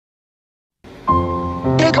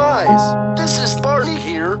Hey guys, this is Barney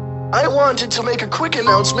here. I wanted to make a quick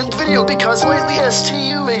announcement video because lately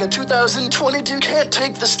STU 2022 can't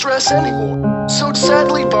take the stress anymore. So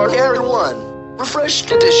sadly Barney 1 Refreshed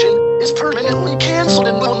Edition is permanently cancelled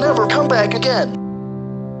and will never come back again.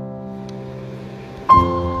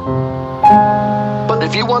 But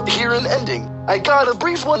if you want to hear an ending, I got a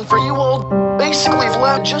brief one for you all. Basically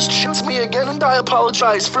Vlad just shoots me again and I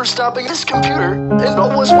apologize for stopping this computer, and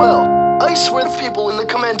all was well. I swear the people in the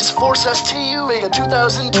comments force STU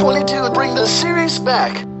 2022 to bring the series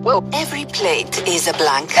back. Well, every plate is a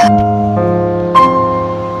blank.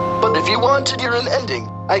 But if you want to hear an ending,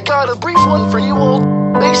 I got a brief one for you all.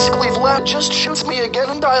 Basically Vlad just shoots me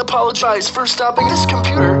again and I apologize for stopping this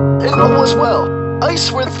computer, and all was well. I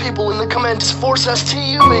swear the people in the comments force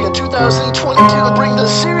STU 2022 to bring the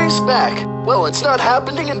series back. Well, it's not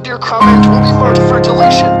happening and your comment will be marked for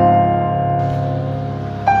deletion.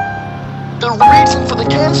 The reason for the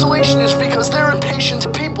cancellation is because they're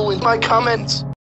impatient people in my comments.